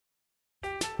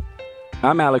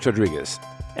I'm Alex Rodriguez.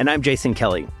 And I'm Jason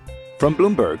Kelly. From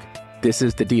Bloomberg, this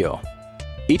is The Deal.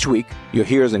 Each week, you'll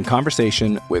hear us in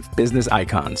conversation with business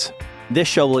icons. This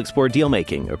show will explore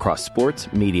deal-making across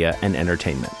sports, media, and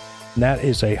entertainment. That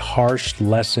is a harsh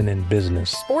lesson in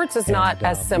business. Sports is not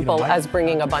as simple as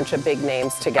bringing a bunch of big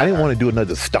names together. I didn't want to do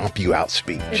another stomp you out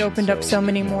speech. It opened up so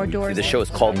many more doors. The show is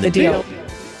called The Deal.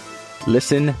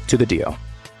 Listen to The Deal.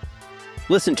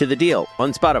 Listen to The Deal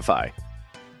on Spotify.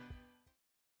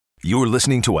 You're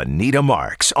listening to Anita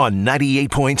Marks on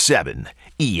 98.7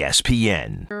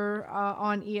 ESPN.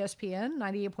 On ESPN,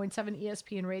 98.7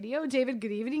 ESPN Radio. David,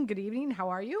 good evening. Good evening. How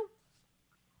are you?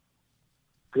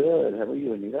 Good. How are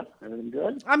you, Anita? Everything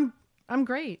good? I'm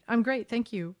great. I'm great.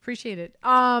 Thank you. Appreciate it.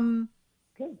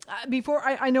 Good. Before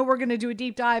I know we're going to do a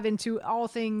deep dive into all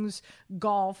things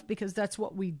golf because that's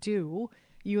what we do.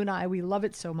 You and I, we love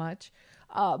it so much.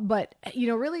 But,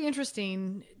 really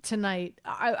interesting tonight.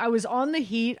 I was on the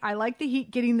Heat. I like the Heat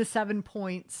getting the 7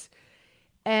 points.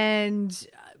 And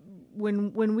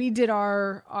when we did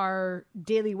our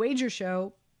daily wager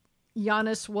show,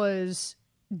 Giannis was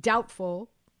doubtful.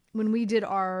 When we did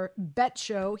our bet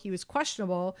show, he was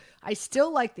questionable. I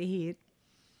still like the Heat.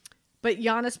 But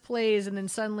Giannis plays, and then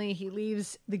suddenly he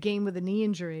leaves the game with a knee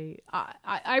injury.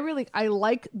 I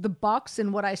like the Bucks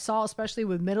and what I saw, especially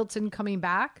with Middleton coming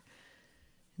back.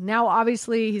 Now,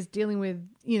 obviously, he's dealing with,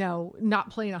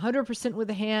 not playing 100% with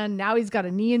a hand. Now he's got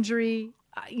a knee injury.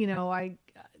 The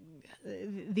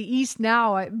East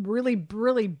now, really,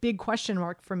 really big question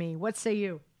mark for me. What say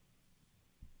you?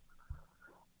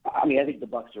 I mean, I think the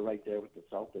Bucks are right there with the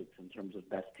Celtics in terms of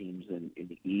best teams in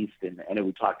the East. And I know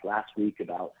we talked last week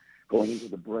about going into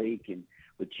the break and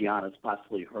with Giannis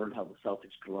possibly hurt how the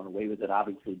Celtics could run away with it.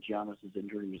 Obviously, Giannis'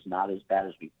 injury was not as bad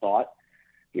as we thought.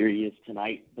 Here he is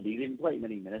tonight, but he didn't play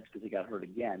many minutes because he got hurt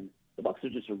again. The Bucks are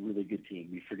just a really good team.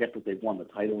 We forget that they've won the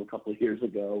title a couple of years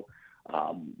ago.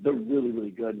 They're really,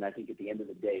 really good, and I think at the end of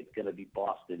the day, it's going to be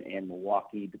Boston and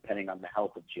Milwaukee, depending on the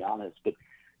health of Giannis. But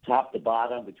top to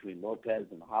bottom, between Lopez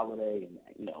and Holiday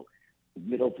and,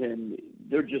 Middleton,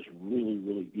 they're just really,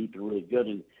 really deep and really good.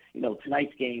 And,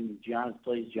 tonight's game, Giannis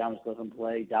plays, Giannis doesn't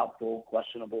play, doubtful,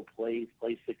 questionable, plays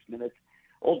 6 minutes.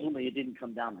 Ultimately, it didn't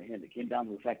come down to him. It came down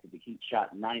to the fact that the Heat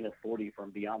shot 9 of 40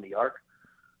 from beyond the arc,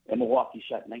 and Milwaukee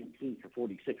shot 19 for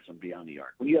 46 from beyond the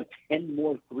arc. When you have 10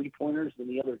 more three-pointers than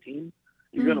the other team,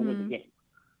 you're going to win the game.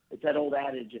 It's that old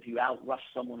adage, if you outrush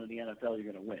someone in the NFL,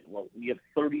 you're going to win. Well, when you have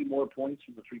 30 more points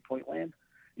from the three-point land,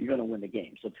 you're going to win the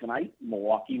game. So tonight,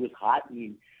 Milwaukee was hot. I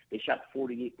mean, they shot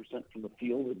 48% from the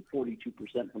field and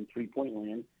 42% from three-point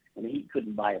land, and the Heat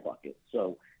couldn't buy a bucket.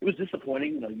 So it was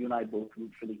disappointing. You and I both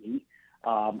root for the Heat.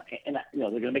 They're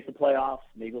going to make the playoffs.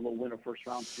 Maybe they'll win a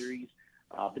first-round series.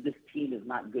 But this team is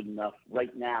not good enough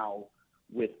right now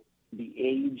with the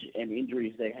age and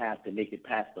injuries they have to make it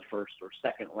past the first or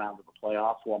second round of the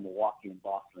playoffs, while Milwaukee and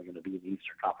Boston are going to be in the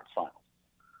Eastern Conference Finals.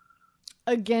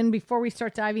 Again, before we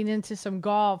start diving into some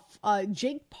golf,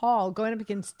 Jake Paul going up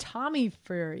against Tommy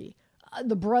Fury,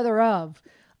 the brother of.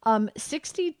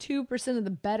 62% of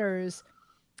the bettors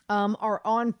are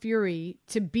on Fury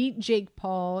to beat Jake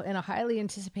Paul in a highly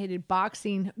anticipated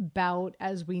boxing bout,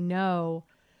 as we know.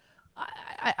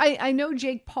 I know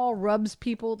Jake Paul rubs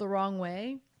people the wrong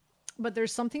way, but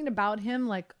there's something about him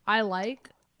I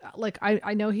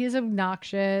know he is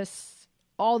obnoxious,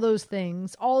 all the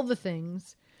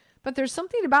things, but there's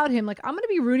something about him. I'm going to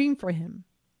be rooting for him,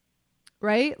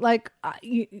 right? What's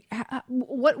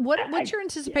your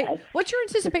anticipation? What's your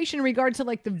anticipation in regard to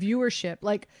the viewership?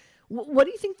 What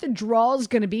do you think the draw is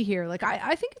going to be here?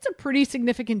 I think it's a pretty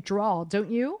significant draw,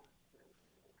 don't you?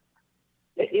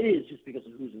 It is, just because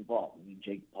of who's involved. I mean,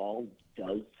 Jake Paul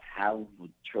does have a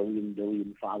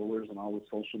billion followers on all the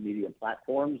social media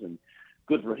platforms, and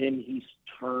good for him. He's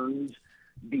turned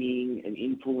being an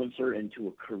influencer into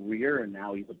a career, and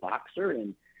now he's a boxer,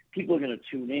 and people are going to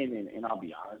tune in, and I'll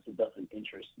be honest, it doesn't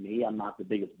interest me. I'm not the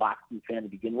biggest boxing fan to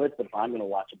begin with, but if I'm going to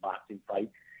watch a boxing fight,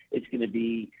 it's going to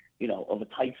be, of a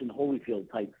Tyson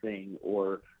Holyfield type thing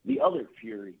or the other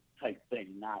Fury type thing,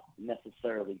 not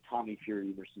necessarily Tommy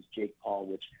Fury versus Jake Paul,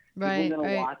 which people are going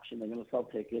to watch and they're going to sell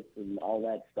tickets and all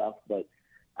that stuff. But,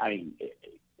 I mean,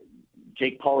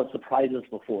 Jake Paul has surprised us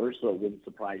before, so it wouldn't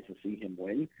surprise to see him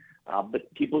win.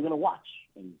 But people are going to watch,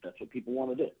 and that's what people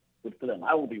want to do. Good for them.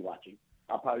 I will be watching.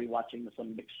 I'll probably be watching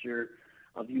some mixture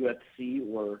of UFC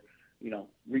or,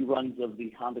 reruns of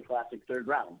the Honda Classic third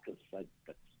round, because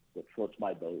that's what floats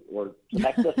my boat, or some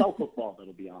XFL football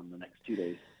that'll be on the next 2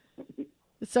 days.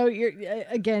 So you're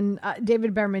again,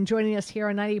 David Behrman joining us here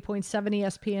on 98.7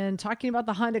 ESPN, talking about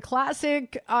the Honda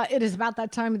Classic. It is about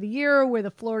that time of the year where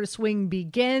the Florida Swing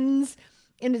begins.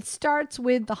 And it starts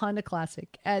with the Honda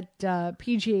Classic at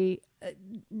PGA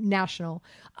National.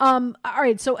 All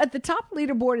right, so at the top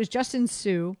leaderboard is Justin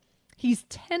Suh. He's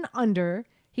 10 under.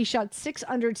 He shot 6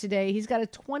 under today. He's got a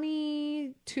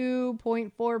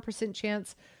 22.4%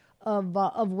 chance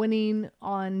of winning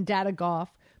on Data Golf.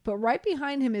 But right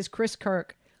behind him is Chris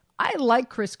Kirk. I like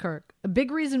Chris Kirk. A big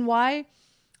reason why,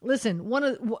 listen,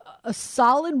 a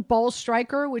solid ball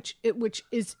striker, which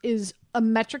is a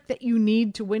metric that you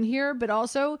need to win here, but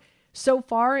also so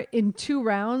far in 2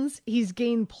 rounds, he's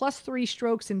gained +3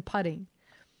 strokes in putting.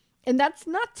 And that's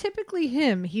not typically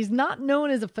him. He's not known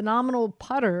as a phenomenal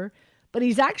putter, but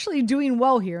he's actually doing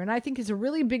well here. And I think it's a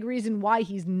really big reason why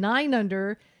he's 9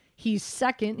 under. He's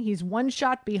second. He's 1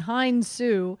 shot behind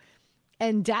Suh.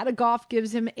 And Data Golf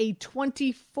gives him a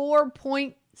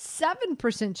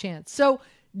 24.7% chance. So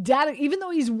even though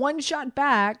he's 1 shot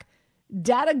back,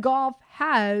 Data Golf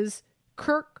has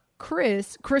Chris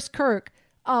Kirk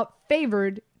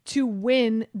favored to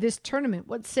win this tournament.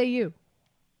 What say you?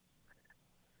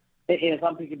 And if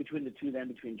I'm picking between the two, then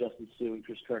between Justin Suh and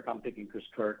Chris Kirk, I'm picking Chris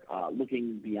Kirk.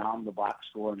 Looking beyond the box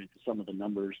score and into some of the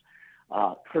numbers,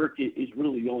 Kirk is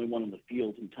really the only one in the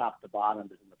field from top to bottom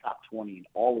that's in the top 20 in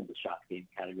all of the shot game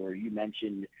category. You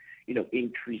mentioned,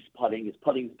 increased putting. His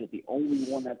putting is the only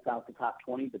one that's out the top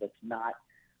 20, but that's not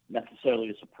necessarily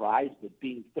a surprise. But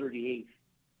being 38th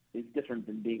is different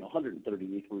than being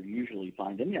 138th, where you usually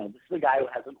find him. This is a guy who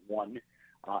hasn't won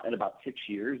in about 6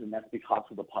 years, and that's because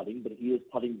of the putting, but he is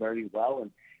putting very well.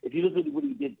 And if you look at what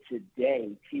he did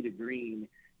today, tee to green,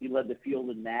 he led the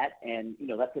field in that, and,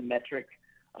 that's a metric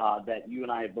that you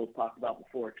and I have both talked about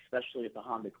before, especially at the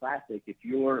Honda Classic. If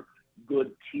you're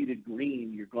good tee to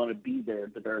green, you're going to be there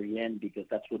at the very end because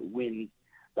that's what wins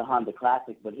the Honda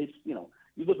Classic. But you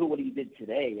look at what he did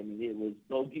today. I mean, it was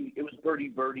birdie,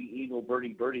 birdie, eagle,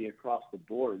 birdie, birdie across the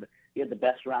board. He had the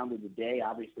best round of the day,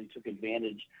 obviously took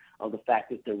advantage of the fact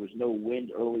that there was no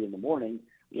wind early in the morning.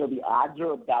 The odds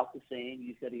are about the same.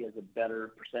 You said he has a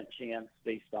better percent chance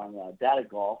based on Data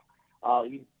Golf.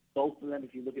 Both of them,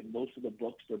 if you look at most of the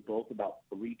books, they're both about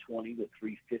 320 to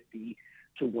 350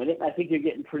 to win it. And I think you're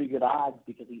getting pretty good odds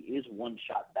because he is 1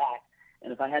 shot back.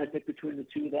 And if I had to pick between the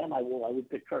two of them, I would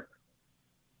pick Kirk.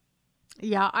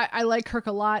 Yeah, I like Kirk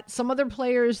a lot. Some other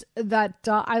players that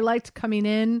I liked coming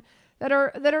in that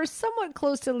are somewhat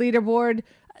close to the leaderboard.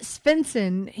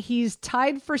 Svensson, he's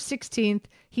tied for 16th.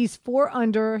 He's 4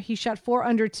 under. He shot 4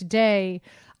 under today.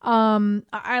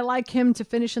 I like him to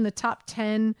finish in the top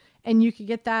 10, and you could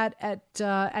get that at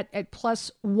plus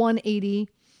 180.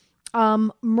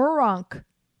 Meronk,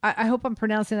 I hope I'm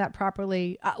pronouncing that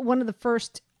properly. One of the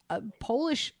first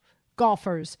Polish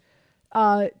golfers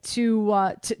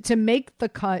to make the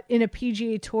cut in a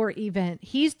PGA Tour event.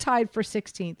 He's tied for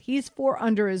 16th. He's 4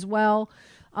 under as well.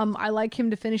 I like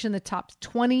him to finish in the top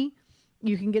 20.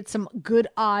 You can get some good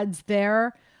odds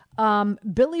there.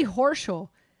 Billy Horschel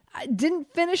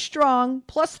didn't finish strong,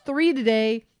 plus 3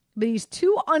 today, but he's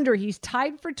 2 under. He's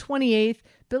tied for 28th.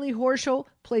 Billy Horschel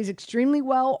plays extremely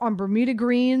well on Bermuda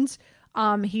greens.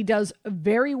 He does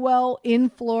very well in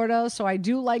Florida, so I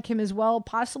do like him as well,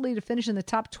 possibly to finish in the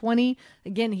top 20.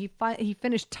 Again, he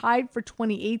finished tied for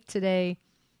 28th today.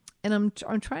 And I'm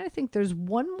trying to think. There's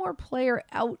one more player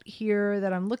out here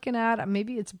that I'm looking at.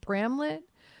 Maybe it's Bramlett.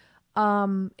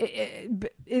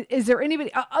 Is there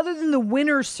anybody other than the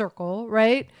winner's circle,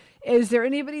 right? Is there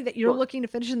anybody that you're looking to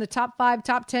finish in the top 5,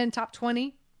 top 10, top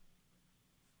 20?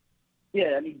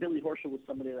 Yeah, I mean, Billy Horschel was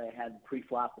somebody that I had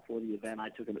pre-flop before the event. I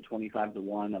took him at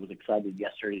 25-1. I was excited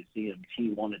yesterday to see him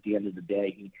T1 at the end of the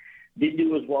day. He did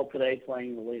do as well today,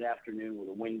 playing in the late afternoon where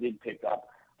the wind did pick up.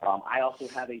 I also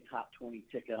have a top 20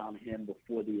 ticket on him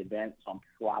before the event, so I'm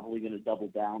probably going to double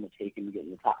down and take him to get in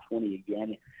the top 20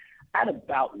 again at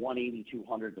about 180,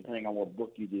 200, depending on what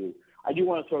book you do. I do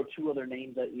want to throw 2 other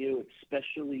names at you,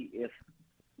 especially if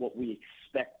what we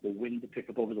expect the wind to pick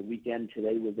up over the weekend.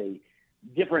 Today was a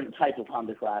different type of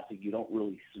Honda Classic. You don't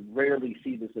rarely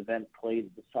see this event played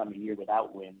at this time of year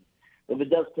without wind. But if it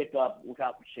does pick up, look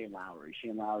out for Shane Lowry.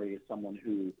 Shane Lowry is someone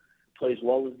who plays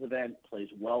well in this event, plays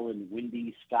well in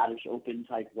windy Scottish Open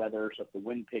type weather. So if the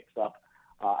wind picks up,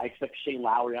 I expect Shane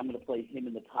Lowry. I'm going to play him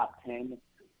in the top 10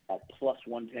 at plus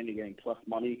 110. You're getting plus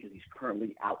money because he's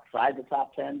currently outside the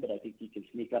top 10, but I think he can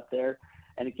sneak up there.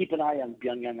 And to keep an eye on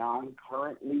Byung-Young Ahn,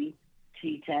 currently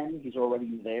T10. He's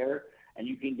already there, and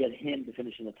you can get him to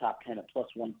finish in the top 10 at plus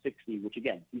 160, which,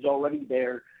 again, he's already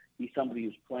there. He's somebody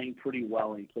who's playing pretty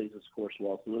well, and he plays this course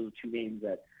well. So those are 2 names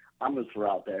that I'm going to throw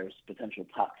out there as potential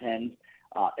top 10s.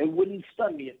 It wouldn't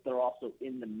stun me if they're also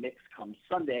in the mix come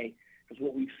Sunday, because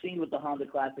what we've seen with the Honda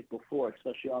Classic before,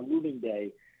 especially on moving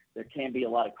day, there can be a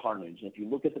lot of carnage. And if you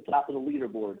look at the top of the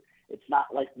leaderboard, it's not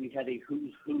like we have a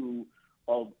who's who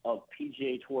of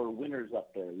PGA Tour winners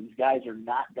up there. These guys are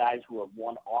not guys who have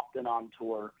won often on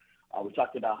tour. We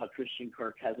talked about how Chris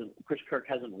Kirk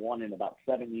hasn't won in about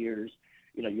 7 years.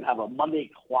 You know, you have a Monday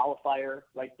qualifier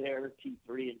right there,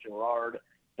 T3 and Gerard,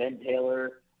 Ben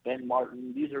Taylor, Ben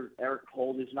Martin. These are Eric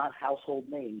Cole. These are not household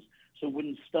names. So it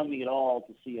wouldn't stun me at all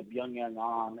to see a Byung-Young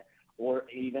Ahn or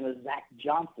even a Zach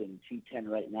Johnson, T10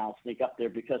 right now, sneak up there,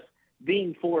 because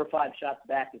being 4 or 5 shots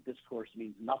back at this course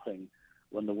means nothing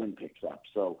when the wind picks up.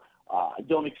 So I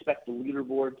don't expect the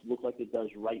leaderboard to look like it does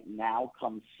right now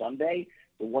come Sunday.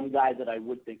 The one guy that I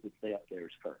would think would stay up there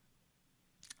is Kirk.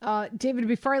 David,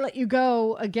 before I let you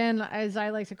go, again, as I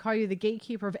like to call you, the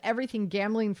gatekeeper of everything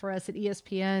gambling for us at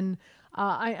ESPN,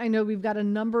 I know we've got a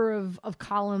number of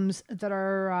columns that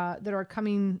are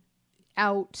coming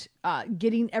out,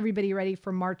 getting everybody ready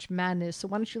for March Madness. So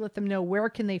why don't you let them know, where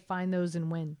can they find those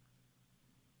and when?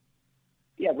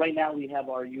 Yeah, right now we have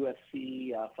our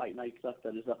UFC Fight Night stuff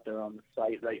that is up there on the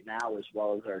site right now, as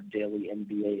well as our daily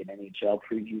NBA and NHL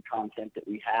preview content that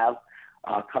we have.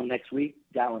 Come next week,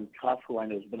 Dallin Cuff, who I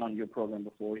know has been on your program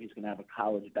before, he's going to have a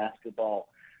college basketball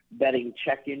betting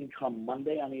check-in come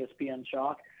Monday on ESPN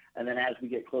Chalk. And then as we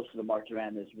get closer to March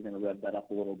Madness, we're going to rev that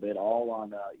up a little bit, all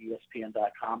on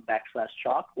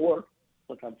ESPN.com/chalk, or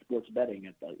look on sports betting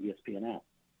at the ESPN app.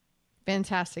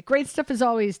 Fantastic. Great stuff as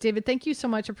always. David, thank you so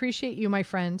much. Appreciate you, my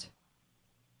friend.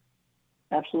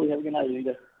 Absolutely. Have a good night,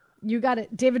 Anita. You got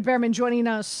it. David Behrman joining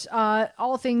us,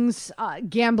 all things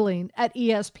gambling at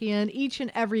ESPN each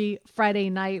and every Friday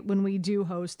night when we do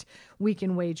host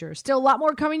Weekend Wager. Still a lot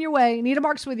more coming your way. Anita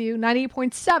Marks with you,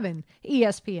 98.7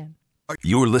 ESPN.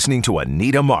 You're listening to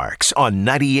Anita Marks on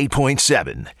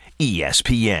 98.7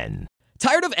 ESPN.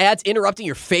 Tired of ads interrupting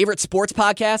your favorite sports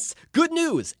podcasts? Good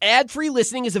news! Ad-free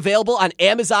listening is available on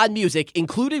Amazon Music,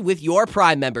 included with your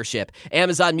Prime membership.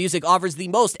 Amazon Music offers the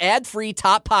most ad-free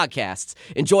top podcasts.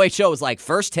 Enjoy shows like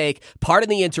First Take, Pardon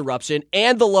the Interruption,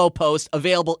 and The Low Post,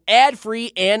 available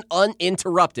ad-free and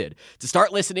uninterrupted. To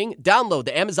start listening, download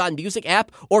the Amazon Music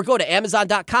app or go to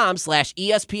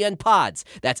Amazon.com/ESPN Pods.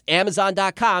 That's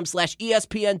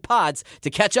Amazon.com/ESPN Pods to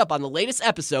catch up on the latest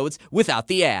episodes without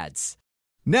the ads.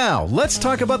 Now, let's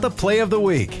talk about the play of the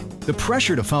week. The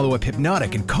pressure to follow up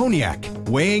Hypnotic and Cognac,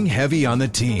 weighing heavy on the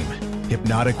team.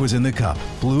 Hypnotic was in the cup,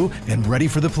 blue, and ready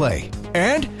for the play.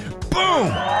 And boom!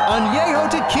 Añejo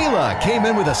Tequila came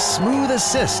in with a smooth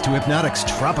assist to Hypnotic's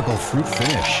tropical fruit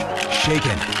finish.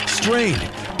 Shaken, strained,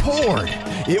 poured.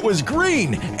 It was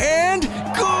green and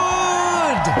good!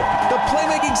 The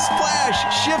playmaking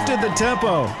splash shifted the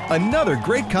tempo. Another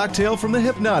great cocktail from the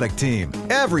Hypnotic team.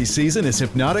 Every season is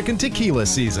Hypnotic and Tequila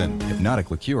season. Hypnotic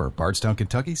Liqueur, Bardstown,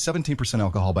 Kentucky, 17%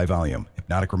 alcohol by volume.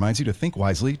 Hypnotic reminds you to think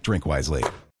wisely, drink wisely.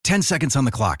 10 seconds on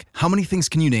the clock. How many things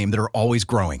can you name that are always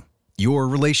growing? Your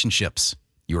relationships,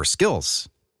 your skills,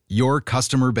 your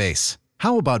customer base.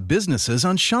 How about businesses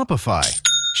on Shopify?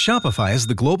 Shopify is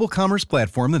the global commerce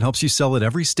platform that helps you sell at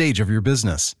every stage of your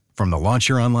business. From the launch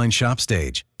your online shop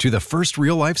stage, to the first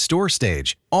real-life store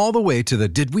stage, all the way to the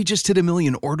did we just hit 1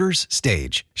 million orders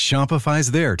stage,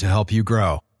 Shopify's there to help you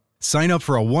grow. Sign up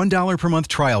for a $1 per month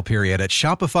trial period at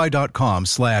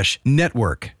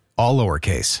shopify.com/network, all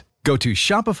lowercase. Go to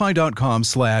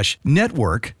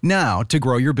shopify.com/network now to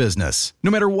grow your business,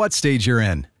 no matter what stage you're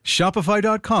in.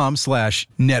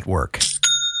 Shopify.com/network.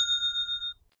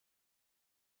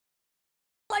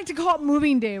 I like to call it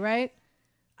moving day, right?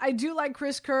 I do like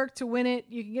Chris Kirk to win it.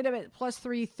 You can get him at plus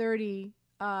 330.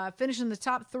 Finishing the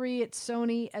top 3 at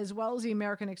Sony as well as the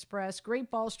American Express. Great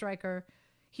ball striker.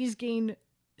 He's gained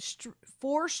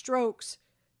 4 strokes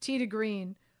tee to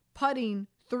green, putting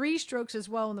 3 strokes as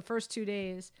well in the first 2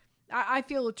 days. I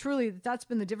feel truly that's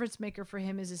been the difference maker for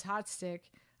him is his hot stick.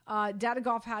 Data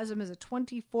Golf has him as a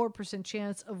 24%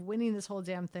 chance of winning this whole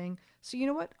damn thing. So you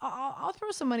know what? I'll throw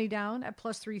some money down at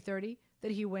plus 330 that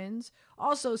he wins.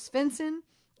 Also, Svensson,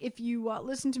 if you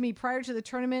listen to me prior to the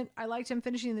tournament, I liked him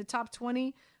finishing in the top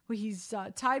 20. He's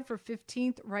tied for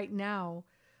 15th right now.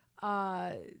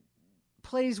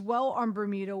 Plays well on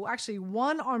Bermuda. Actually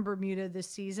won on Bermuda this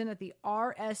season at the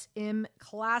RSM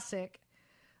Classic.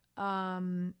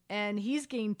 And he's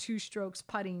gained 2 strokes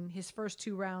putting his first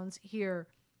 2 rounds here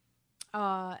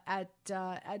at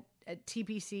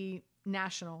TPC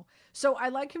National. So I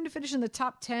like him to finish in the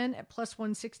top 10 at plus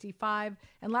 165.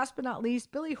 And last but not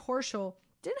least, Billy Horschel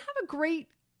didn't have a great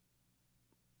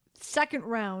second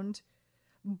round,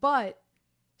 but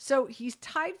so he's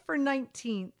tied for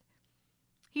 19th.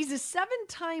 He's a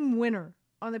 7-time winner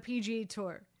on the PGA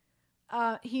Tour.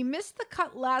 He missed the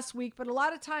cut last week, but a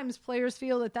lot of times players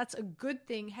feel that that's a good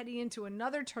thing heading into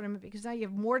another tournament because now you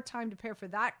have more time to prepare for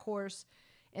that course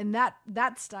and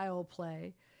that style of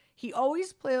play. He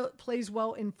always plays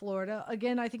well in Florida.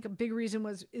 Again, I think a big reason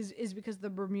is because of the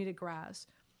Bermuda grass.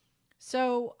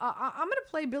 So I'm going to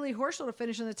play Billy Horschel to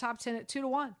finish in the top 10 at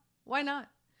 2-1. Why not?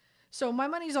 So my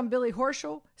money's on Billy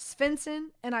Horschel, Svensson,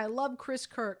 and I love Chris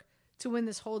Kirk to win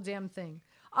this whole damn thing.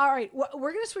 All right,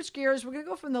 we're going to switch gears. We're going to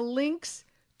go from the Lynx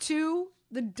to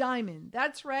the Diamond.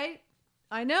 That's right.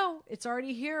 I know, it's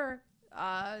already here.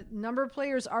 Number of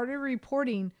players already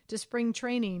reporting to spring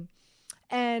training.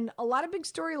 And a lot of big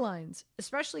storylines,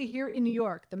 especially here in New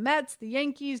York. The Mets, the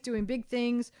Yankees doing big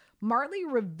things. Marly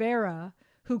Rivera,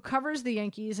 who covers the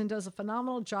Yankees and does a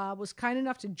phenomenal job, was kind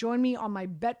enough to join me on my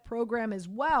bet program as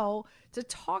well to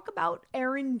talk about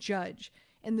Aaron Judge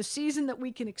and the season that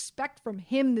we can expect from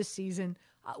him this season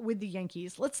with the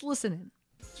Yankees. Let's listen in.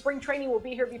 Spring training will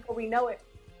be here before we know it.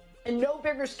 And no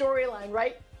bigger storyline,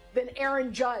 right, than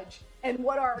Aaron Judge and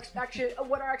what our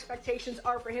expectations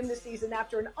are for him this season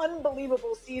after an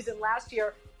unbelievable season last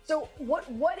year. So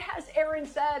what has Aaron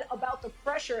said about the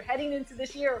pressure heading into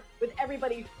this year with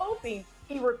everybody hoping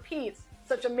he repeats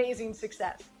such amazing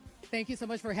success? Thank you so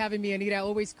much for having me, Anita.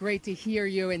 Always great to hear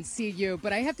you and see you.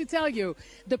 But I have to tell you,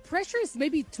 the pressure is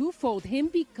maybe twofold. Him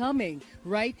becoming,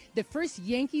 right, the first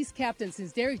Yankees captain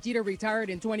since Derek Jeter retired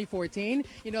in 2014.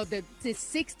 You know, the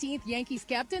 16th Yankees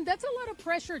captain. That's a lot of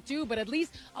pressure too. But at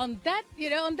least on that,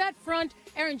 on that front,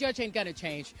 Aaron Judge ain't gonna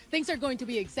change. Things are going to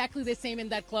be exactly the same in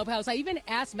that clubhouse. I even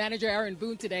asked manager Aaron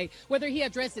Boone today whether he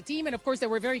addressed the team, and of course they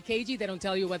were very cagey. They don't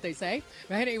tell you what they say,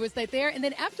 right? It was right there. And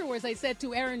then afterwards, I said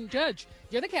to Aaron Judge,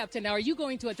 "You're the captain now. Are you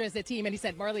going to address the team?" And he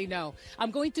said, "Marly, no. I'm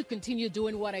going to continue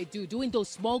doing what I do, doing those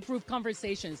small group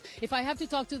conversations. If I have to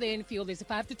talk to the infielders,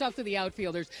 if I have to talk to the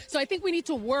outfielders." So I think we need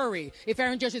to worry if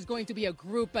Aaron Judge is going to be a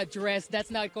group address. That's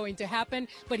not going to happen.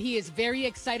 But he is very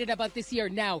excited about this year.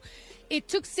 Now, it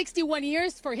took 61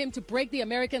 years for him to break the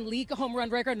American League home run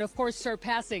record and, of course,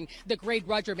 surpassing the great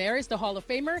Roger Maris, the Hall of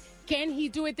Famer. Can he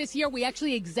do it this year? We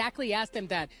actually exactly asked him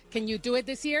that. Can you do it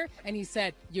this year? And he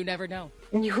said, "You never know."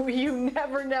 You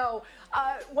never know.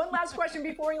 One last question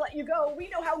before we let you go. We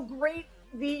know how great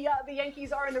the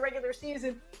Yankees are in the regular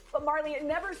season, but Marly, it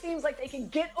never seems like they can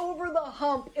get over the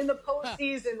hump in the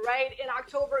postseason, right? In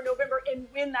October and November and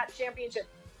win that championship.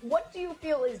 What do you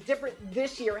feel is different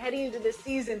this year, heading into this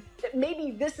season, that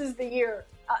maybe this is the year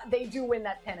they do win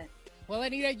that pennant? Well,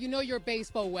 Anita, you know your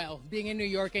baseball well, being in New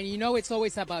York, and you know it's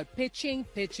always about pitching,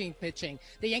 pitching, pitching.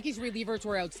 The Yankees relievers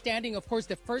were outstanding. Of course,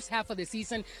 the first half of the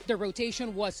season, the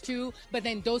rotation was too, but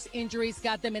then those injuries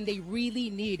got them, and they really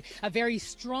need a very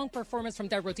strong performance from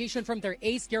that rotation from their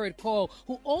ace, Garrett Cole,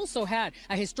 who also had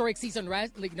a historic season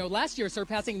last year,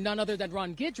 surpassing none other than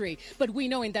Ron Guidry. But we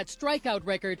know in that strikeout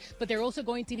record, but they're also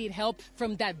going to need help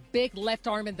from that big left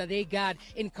arm that they got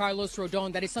in Carlos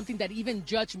Rodon. That is something that even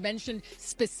Judge mentioned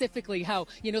specifically, how,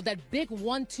 that big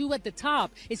 1-2 at the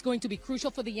top is going to be crucial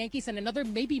for the Yankees, and another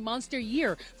maybe monster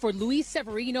year for Luis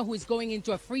Severino, who is going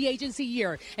into a free agency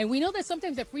year. And we know that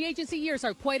sometimes the free agency years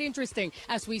are quite interesting,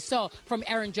 as we saw from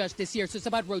Aaron Judge this year. So it's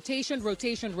about rotation,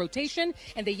 rotation, rotation,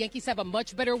 and the Yankees have a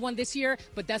much better one this year,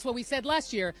 but that's what we said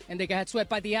last year, and they got swept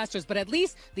by the Astros. But at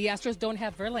least the Astros don't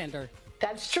have Verlander.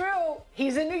 That's true.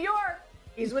 He's in New York.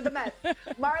 He's with the Mets.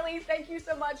 Marly, thank you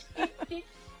so much.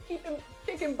 Keep him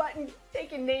kicking buttons,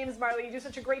 taking names, Marly. You do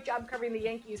such a great job covering the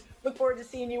Yankees. Look forward to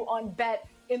seeing you on Bet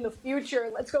in the future.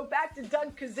 Let's go back to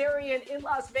Doug Kazarian in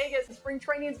Las Vegas. Spring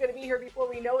training is going to be here before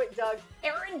we know it, Doug.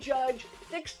 Aaron Judge,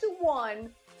 6-1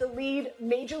 to lead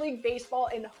Major League Baseball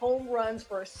in home runs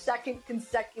for a second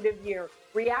consecutive year.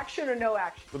 Reaction or no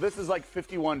action? So this is like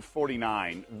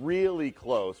 51-49, really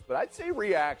close, but I'd say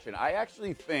reaction. I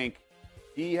actually think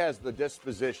he has the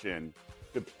disposition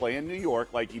to play in New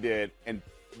York like he did and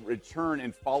return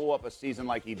and follow up a season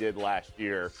like he did last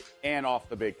year and off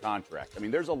the big contract. I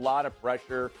mean, there's a lot of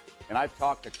pressure, and I've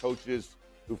talked to coaches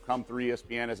who've come through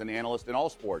ESPN as an analyst in all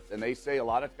sports, and they say a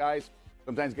lot of guys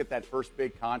sometimes get that first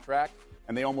big contract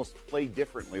and they almost play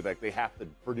differently, like they have to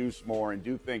produce more and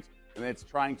do things, and it's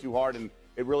trying too hard, and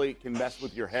it really can mess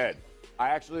with your head. I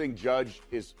actually think Judge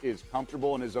is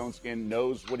comfortable in his own skin,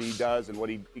 knows what he does and what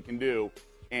he can do,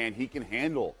 and he can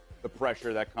handle the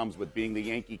pressure that comes with being the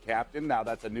Yankee captain. Now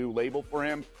that's a new label for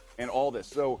him and all this.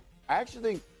 So I actually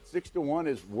think 6-1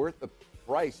 is worth the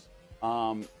price.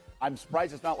 I'm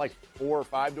surprised it's not like 4 or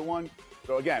 5-1.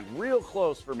 So again, real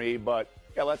close for me, but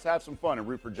yeah, let's have some fun and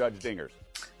root for Judge Dingers.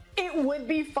 It would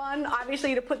be fun,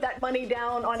 obviously, to put that money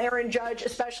down on Aaron Judge,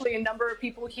 especially a number of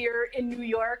people here in New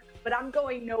York. But I'm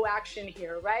going no action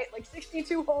here, right? Like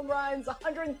 62 home runs,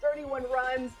 131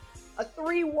 runs. a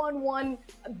 3.11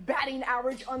 batting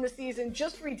average on the season,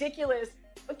 just ridiculous.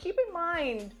 But keep in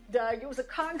mind, Doug, it was a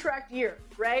contract year,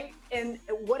 right? And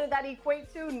what did that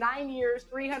equate to? 9 years,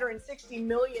 $360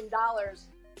 million.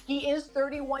 He is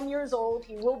 31 years old.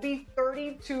 He will be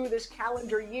 32 this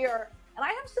calendar year. And I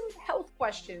have some health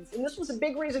questions. And this was a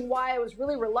big reason why I was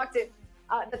really reluctant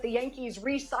that the Yankees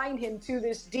re-signed him to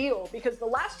this deal, because the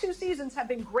last 2 seasons have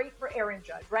been great for Aaron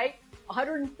Judge, right?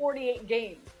 148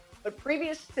 games. But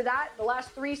previous to that, the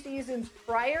last 3 seasons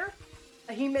prior,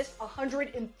 he missed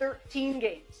 113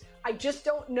 games. I just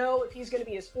don't know if he's going to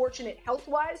be as fortunate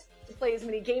health-wise to play as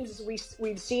many games as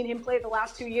we've seen him play the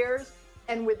last 2 years.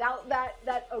 And without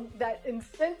that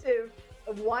incentive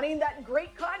of wanting that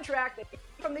great contract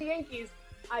from the Yankees,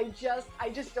 I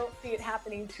just don't see it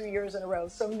happening 2 years in a row.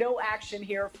 So no action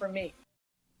here for me.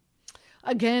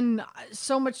 Again,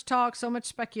 so much talk, so much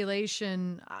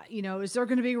speculation. Is there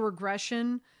going to be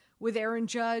regression with Aaron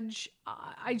Judge?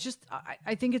 I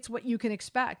think it's what you can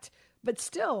expect. But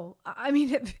still, I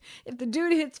mean, if the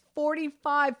dude hits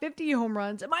 45, 50 home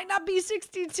runs, it might not be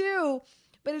 62,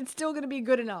 but it's still going to be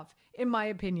good enough, in my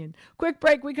opinion. Quick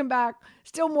break, we come back.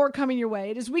 Still more coming your way.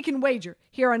 It is We Can Wager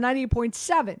here on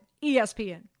 98.7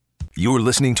 ESPN. You're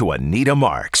listening to Anita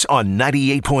Marks on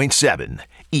 98.7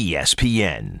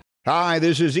 ESPN. Hi,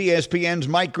 this is ESPN's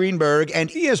Mike Greenberg, and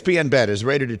ESPN Bet is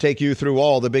ready to take you through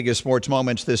all the biggest sports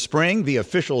moments this spring. The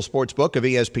official sports book of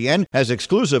ESPN has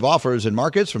exclusive offers and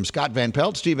markets from Scott Van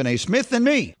Pelt, Stephen A. Smith, and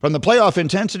me. From the playoff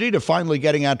intensity to finally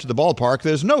getting out to the ballpark,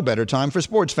 there's no better time for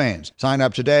sports fans. Sign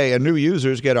up today, and new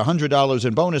users get $100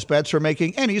 in bonus bets for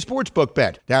making any sportsbook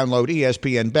bet. Download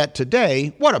ESPN Bet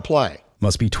today. What a play.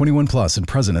 Must be 21 plus and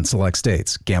present in select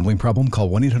states. Gambling problem? Call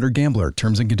 1-800-GAMBLER.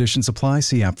 Terms and conditions apply.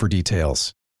 See app for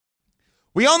details.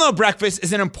 We all know breakfast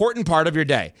is an important part of your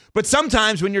day, but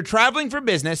sometimes when you're traveling for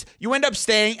business, you end up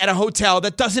staying at a hotel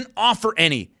that doesn't offer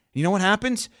any. You know what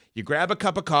happens? You grab a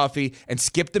cup of coffee and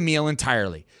skip the meal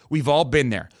entirely. We've all been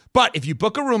there. But if you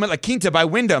book a room at La Quinta by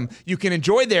Wyndham, you can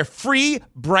enjoy their free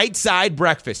Bright Side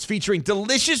breakfast featuring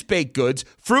delicious baked goods,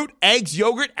 fruit, eggs,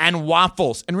 yogurt, and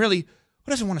waffles. And really, who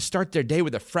doesn't want to start their day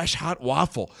with a fresh, hot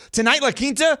waffle? Tonight, La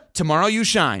Quinta, tomorrow you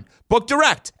shine. Book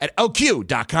direct at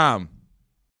lq.com.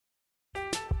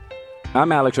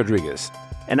 I'm Alex Rodriguez.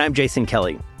 And I'm Jason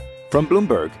Kelly. From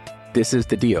Bloomberg, this is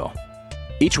The Deal.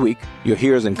 Each week, you'll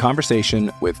hear us in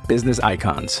conversation with business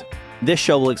icons. This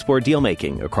show will explore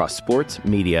deal-making across sports,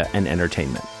 media, and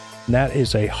entertainment. That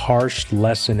is a harsh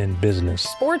lesson in business.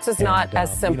 Sports is not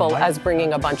as simple as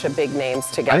bringing a bunch of big names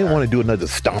together. I didn't want to do another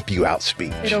stomp you out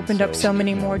speech. It opened up so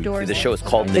many more doors. The show is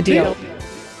called The Deal.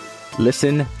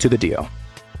 Listen to The Deal.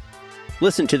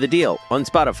 Listen to The Deal on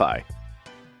Spotify.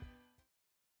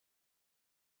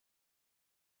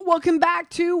 Welcome back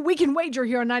to We Can Wager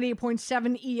here on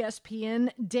 98.7 ESPN.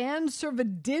 Dan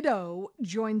Serviditto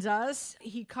joins us.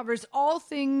 He covers all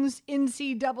things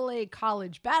NCAA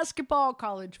college basketball,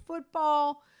 college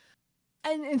football.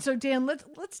 And so, Dan,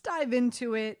 let's dive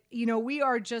into it. We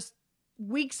are just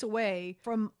weeks away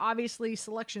from, obviously,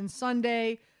 Selection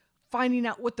Sunday, finding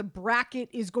out what the bracket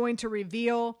is going to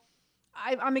reveal.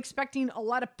 I'm expecting a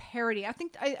lot of parity. I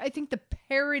think the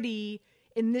parity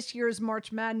in this year's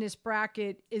March Madness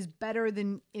bracket is better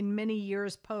than in many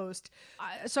years post.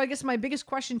 So I guess my biggest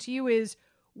question to you is,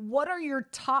 what are your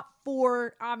top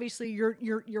 4, obviously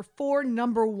your 4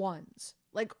 number ones?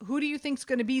 Like, who do you think is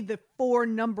going to be the 4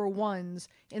 number ones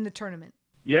in the tournament?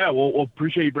 Yeah, well,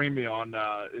 appreciate you bringing me on.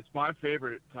 It's my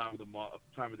favorite time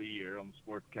of the year on the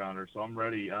sports calendar, so I'm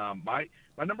ready. My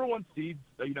number 1 seeds,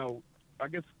 I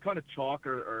guess kind of chalk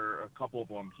or a couple of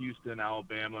them: Houston,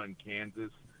 Alabama, and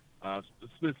Kansas.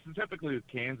 Specifically with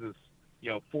Kansas,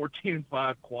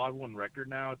 14-5 quad 1 record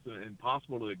now. It's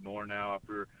impossible to ignore now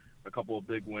after a couple of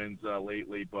big wins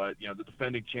lately. But the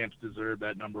defending champs deserve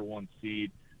that number 1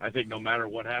 seed. I think no matter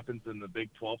what happens in the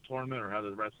Big 12 tournament or how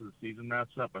the rest of the season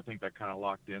wraps up, I think that kind of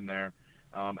locked in there.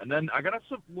 And then I got a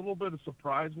little bit of a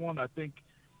surprise one. I think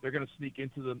they're going to sneak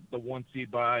into the 1 seed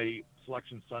by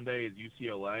Selection Sunday is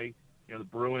UCLA. The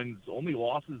Bruins' only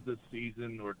losses this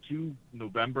season were 2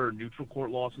 November neutral court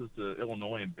losses to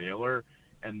Illinois and Baylor,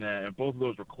 and then both of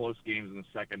those were close games in the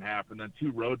second half, and then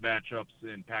 2 road matchups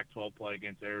in Pac-12 play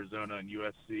against Arizona and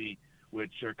USC,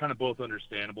 which are kind of both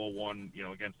understandable. One,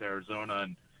 against Arizona,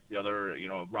 and the other,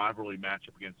 rivalry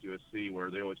matchup against USC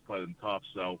where they always play them tough.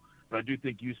 So, but I do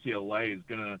think UCLA is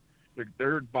going to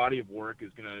their body of work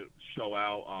is going to show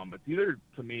out. It's either,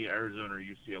 to me, Arizona or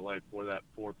UCLA for that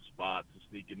 4th spot to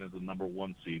sneak in as the number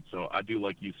 1 seed. So I do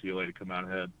like UCLA to come out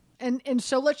ahead. And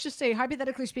so let's just say,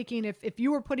 hypothetically speaking, if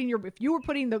you were putting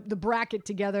the bracket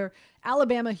together,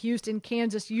 Alabama, Houston,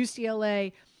 Kansas,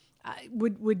 UCLA,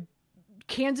 would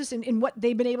Kansas and what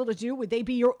they've been able to do, would they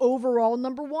be your overall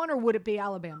number one, or would it be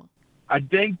Alabama? I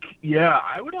think, yeah,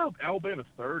 I would have Alabama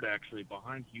third, actually,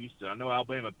 behind Houston. I know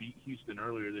Alabama beat Houston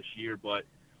earlier this year, but,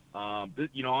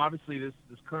 obviously this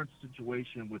current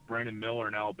situation with Brandon Miller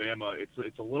in Alabama, it's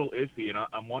a little iffy, and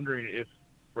I'm wondering if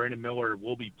Brandon Miller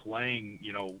will be playing,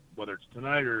 whether it's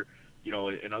tonight or,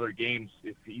 in other games,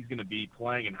 if he's going to be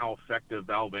playing and how effective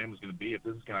Alabama's going to be, if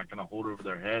this is not going to hold over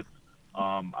their heads.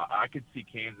 I could see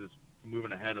Kansas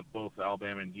moving ahead of both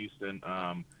Alabama and Houston.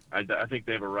 I think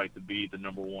they have a right to be the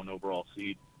number one overall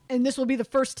seed. And this will be the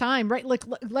first time, right? Like,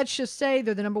 let's just say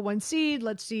they're the number one seed.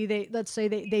 Let's say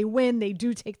they win. They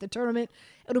do take the tournament.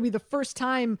 It'll be the first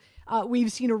time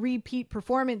we've seen a repeat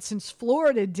performance since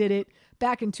Florida did it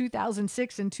back in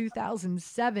 2006 and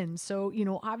 2007. So,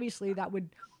 obviously that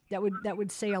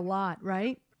would say a lot,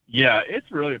 right? Yeah,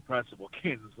 it's really impressive what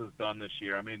Kansas has done this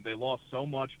year. I mean, they lost so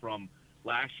much from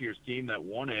last year's team that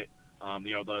won it.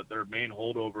 Their main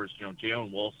holdovers,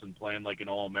 Jalen Wilson playing like an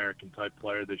All-American type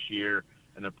player this year,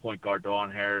 and their point guard, Dawn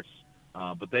Harris.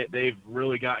 But they've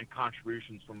really gotten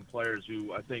contributions from players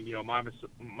who I think,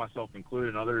 myself included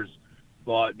and others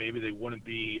thought maybe they wouldn't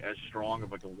be as strong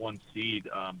of like a one seed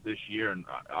this year, and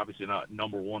obviously not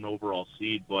number one overall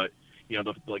seed. But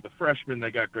the freshman they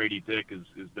got, Grady Dick,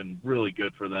 has been really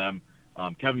good for them.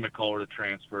 Kevin McCullough, the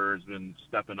transfer, has been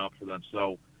stepping up for them.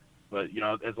 So. But,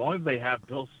 as long as they have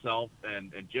Bill Self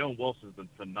and Jalen Wilson has been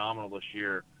phenomenal this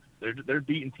year, they're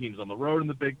beating teams on the road in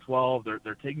the Big 12.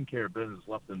 They're taking care of business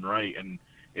left and right. And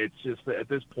it's just at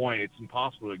this point, it's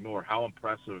impossible to ignore how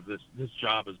impressive this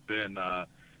job has been.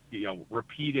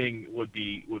 Repeating would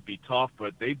be tough,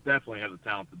 but they definitely have the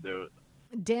talent to do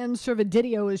it. Dan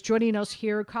Servadidio is joining us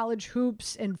here, college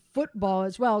hoops and football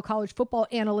as well, college football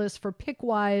analyst for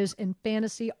Pickwise and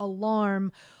Fantasy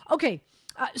Alarm. Okay.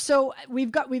 So we've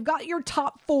got your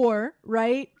top four,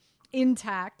 right,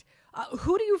 intact.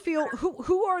 Who do you feel?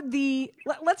 Who are the?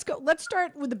 Let's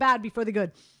start with the bad before the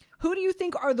good. Who do you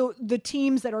think are the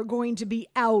teams that are going to be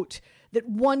out? That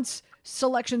once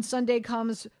Selection Sunday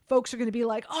comes, folks are going to be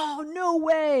like, "Oh, no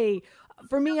way!"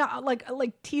 For me,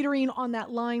 like teetering on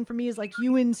that line for me is like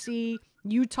UNC,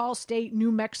 Utah State,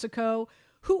 New Mexico.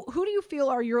 Who do you feel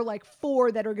are your like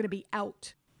four that are going to be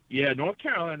out? Yeah, North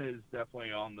Carolina is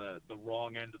definitely on the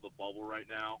wrong end of the bubble right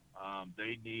now. I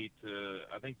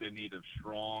think they need a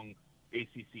strong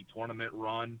ACC tournament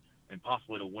run and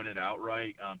possibly to win it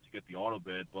outright to get the auto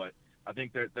bid. But I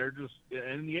think they're just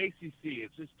in the ACC.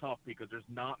 It's just tough because there's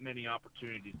not many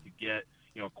opportunities to get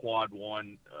quad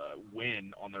one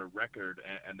win on their record,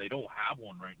 and they don't have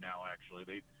one right now.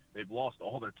 Actually, they've lost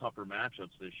all their tougher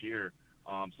matchups this year.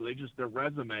 So their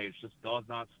resume just does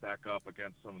not stack up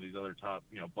against some of these other top,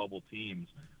 bubble teams.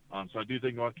 So I do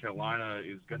think North Carolina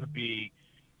is going to be,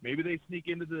 maybe they sneak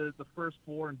into the first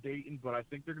four in Dayton, but I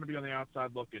think they're going to be on the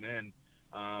outside looking in.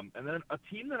 And then a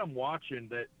team that I'm watching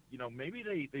that, maybe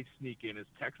they sneak in is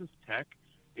Texas Tech.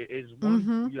 It is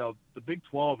one, the Big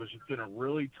 12 has just been a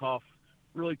really tough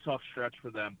stretch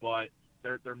for them, but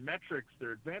their metrics,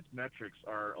 their advanced metrics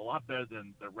are a lot better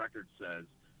than their record says.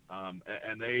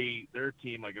 And their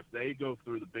team, like if they go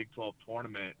through the Big 12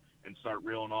 tournament and start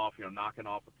reeling off, knocking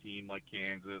off a team like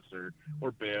Kansas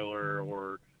or Baylor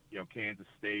or, Kansas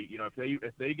State,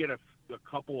 if they get a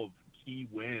couple of key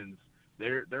wins,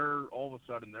 they're all of a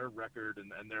sudden their record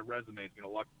and their resume is going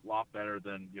to look a lot better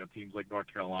than, teams like North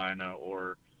Carolina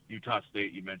or Utah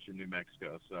State. You mentioned New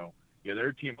Mexico. So, yeah, they're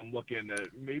a team I'm looking at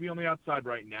maybe on the outside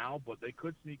right now, but they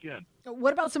could sneak in.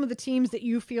 What about some of the teams that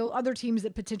you feel, other teams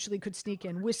that potentially could sneak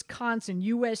in? Wisconsin,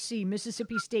 USC,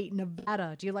 Mississippi State,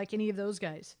 Nevada. Do you like any of those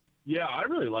guys? Yeah, I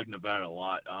really like Nevada a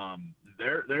lot.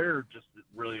 They're just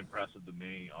really impressive to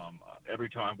me. Every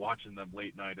time I'm watching them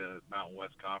late night at Mountain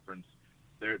West Conference,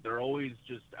 they're always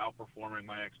just outperforming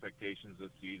my expectations this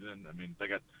season. I mean, they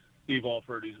got Steve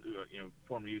Alford, who's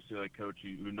former UCLA coach,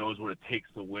 who knows what it takes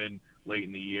to win late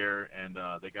in the year, and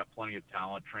they got plenty of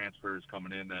talent transfers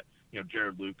coming in. That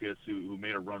Jared Lucas, who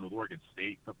made a run with Oregon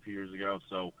State a few years ago.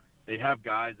 So they have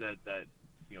guys that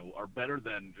are better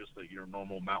than just your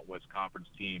normal Mountain West Conference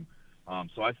team.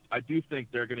 So I do think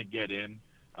they're going to get in.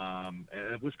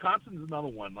 And Wisconsin's another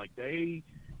one. Like they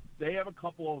have a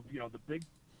couple of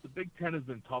the Big Ten has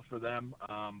been tough for them,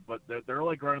 but they're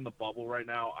like right on the bubble right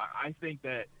now. I think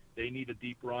that they need a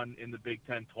deep run in the Big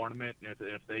Ten tournament. And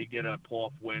if they get a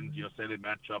pull-off wins, say they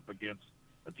match up against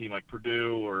a team like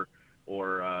Purdue or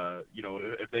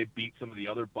if they beat some of the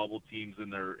other bubble teams in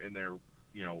their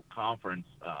conference,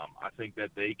 I think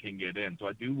that they can get in. So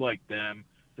I do like them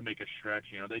to make a stretch.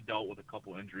 They dealt with a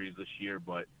couple injuries this year,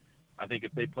 but I think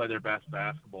if they play their best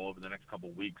basketball over the next couple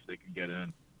of weeks, they can get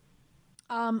in.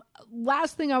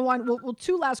 Last thing I want, well,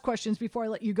 two last questions before I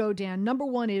let you go, Dan. Number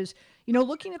one is,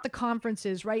 looking at the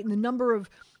conferences, right, and the number of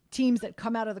teams that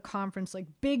come out of the conference, like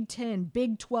Big 10,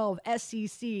 Big 12,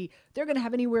 SEC, they're going to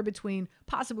have anywhere between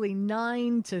possibly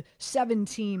 9 to 7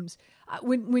 teams.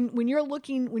 When you're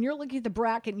looking at the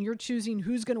bracket and you're choosing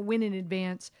who's going to win in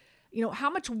advance, how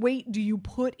much weight do you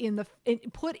put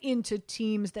into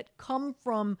teams that come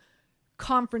from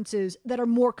conferences that are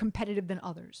more competitive than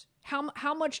others?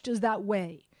 How much does that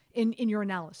weigh in your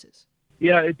analysis?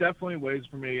 Yeah, it definitely weighs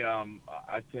for me.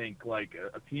 I think like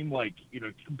a team like,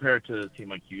 compared to a team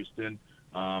like Houston,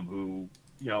 who,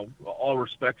 all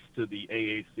respects to the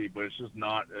AAC, but it's just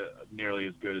not nearly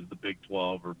as good as the Big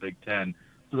 12 or Big 10.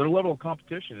 So their level of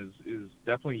competition is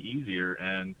definitely easier.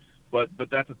 But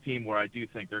that's a team where I do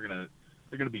think they're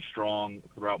gonna be strong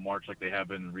throughout March like they have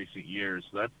been in recent years.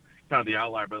 So that's kind of the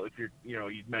outlier. But if you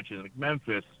mentioned like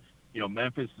Memphis.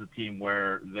 Memphis is a team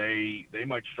where they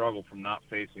might struggle from not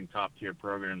facing top-tier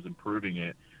programs and proving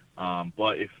it.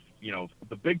 But if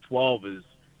the Big 12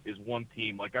 is one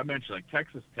team, like I mentioned, like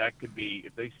Texas Tech could be,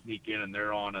 if they sneak in and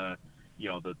they're on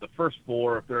the first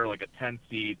four, if they're like a 10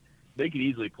 seed, they could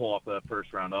easily pull off that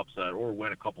first-round upset or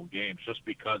win a couple games just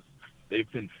because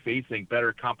they've been facing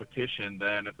better competition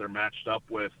than if they're matched up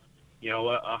with,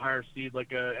 a higher seed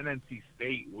like a NC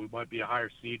State, who might be a higher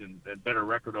seed and better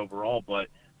record overall, but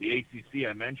the ACC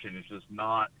I mentioned is just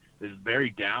is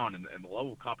very down, and the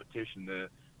level of competition that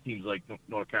teams like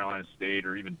North Carolina State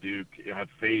or even Duke have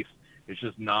faced is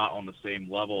just not on the same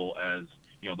level as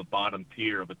the bottom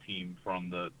tier of a team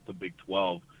from the Big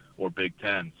 12 or Big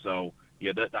 10. So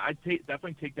yeah, I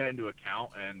definitely take that into account,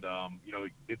 and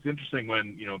it's interesting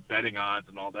when betting odds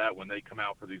and all that, when they come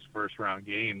out for these first round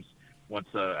games. Once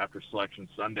after Selection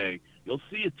Sunday, you'll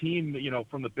see a team,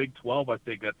 from the Big 12, I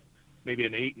think that's maybe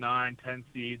an 8, 9, 10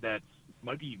 seed that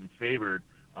might be even favored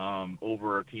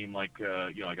over a team like,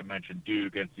 like I mentioned,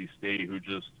 Duke, NC State, who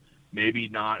just maybe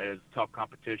not as tough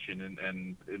competition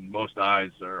and in most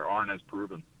eyes aren't as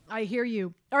proven. I hear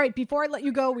you. All right, before I let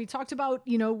you go, we talked about,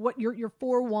 what your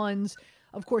 4 ones.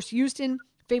 Of course, Houston,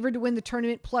 favored to win the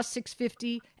tournament, plus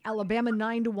 650. Alabama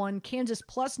 9-1. Kansas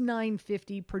plus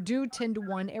 950. Purdue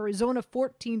 10-1. Arizona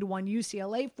 14-1.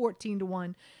 UCLA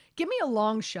 14-1. Give me a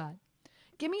long shot.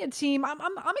 Give me a team.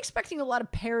 I'm expecting a lot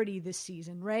of parity this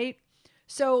season, right?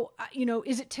 So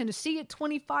is it Tennessee at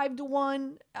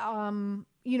 25-1?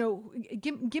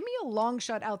 Give me a long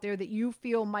shot out there that you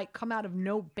feel might come out of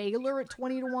Baylor at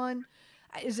 20-1.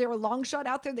 Is there a long shot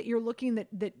out there that you're looking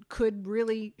that could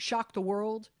really shock the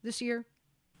world this year?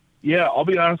 Yeah, I'll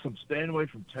be honest. I'm staying away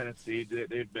from Tennessee.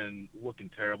 They've been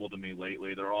looking terrible to me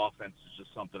lately. Their offense is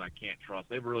just something I can't trust.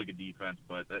 They have a really good defense,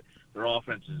 but their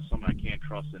offense is something I can't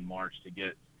trust in March to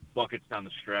get buckets down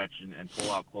the stretch and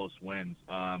pull out close wins.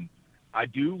 I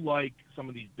do like some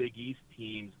of these Big East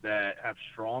teams that have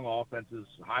strong offenses,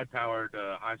 high-powered,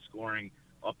 high-scoring,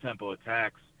 up-tempo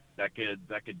attacks that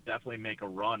could definitely make a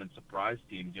run and surprise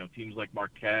teams. Teams like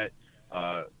Marquette,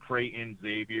 Creighton,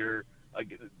 Xavier.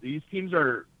 These teams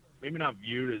are maybe not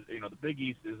viewed as, the Big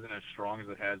East isn't as strong as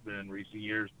it has been in recent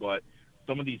years, but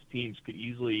some of these teams could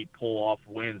easily pull off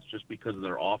wins just because of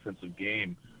their offensive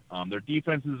game. Their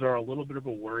defenses are a little bit of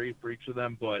a worry for each of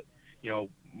them, but,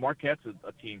 Marquette's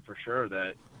a team for sure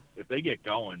that if they get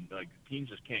going, teams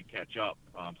just can't catch up.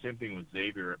 Same thing with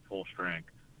Xavier at full strength.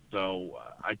 So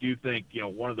I do think,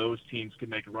 one of those teams could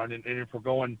make a run. And if we're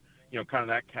going, kind of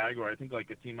that category, I think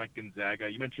like a team like Gonzaga,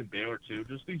 you mentioned Baylor too,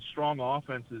 just these strong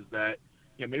offenses that,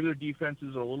 maybe their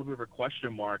defenses are a little bit of a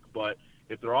question mark, but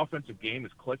if their offensive game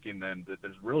is clicking, then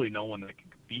there's really no one that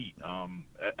can compete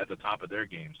at the top of their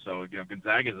game. So,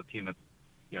 Gonzaga is a team that's,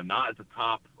 not at the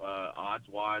top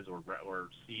odds-wise or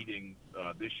seeding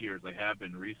this year as they have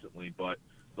been recently, but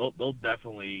they'll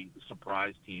definitely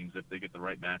surprise teams if they get the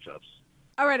right matchups.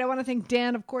 All right, I want to thank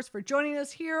Dan, of course, for joining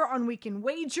us here on Weekend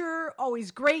Wager.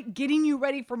 Always great getting you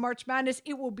ready for March Madness.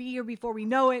 It will be here before we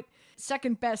know it.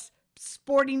 Second best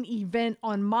sporting event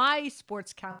on my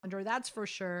sports calendar, that's for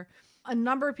sure. A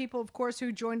number of people, of course,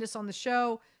 who joined us on the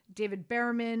show: David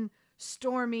Behrman,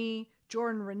 Stormy,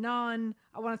 Jordan Renan.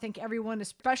 I want to thank everyone,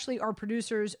 especially our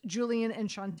producers, Julian and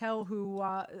Chantel, who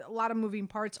a lot of moving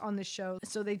parts on this show,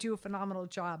 so they do a phenomenal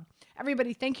job.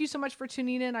 Everybody, thank you so much for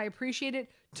tuning in. I appreciate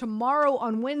it. Tomorrow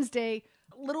on Wednesday,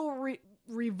 little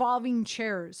revolving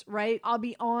chairs, right? I'll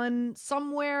be on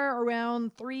somewhere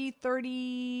around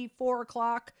 3:30, 4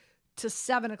 o'clock to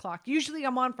 7 o'clock. Usually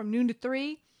I'm on from noon to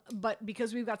 3, but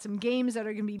because we've got some games that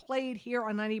are going to be played here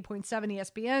on 98.7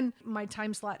 ESPN, my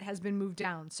time slot has been moved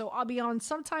down. So I'll be on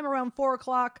sometime around 4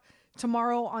 o'clock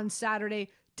tomorrow on Saturday.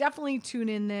 Definitely tune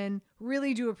in then.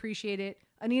 Really do appreciate it.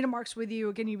 Anita Marks with you.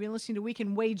 Again, you've been listening to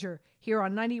Weekend Wager here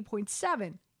on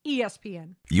 98.7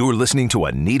 ESPN. You're listening to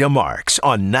Anita Marks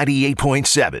on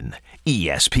 98.7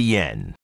 ESPN.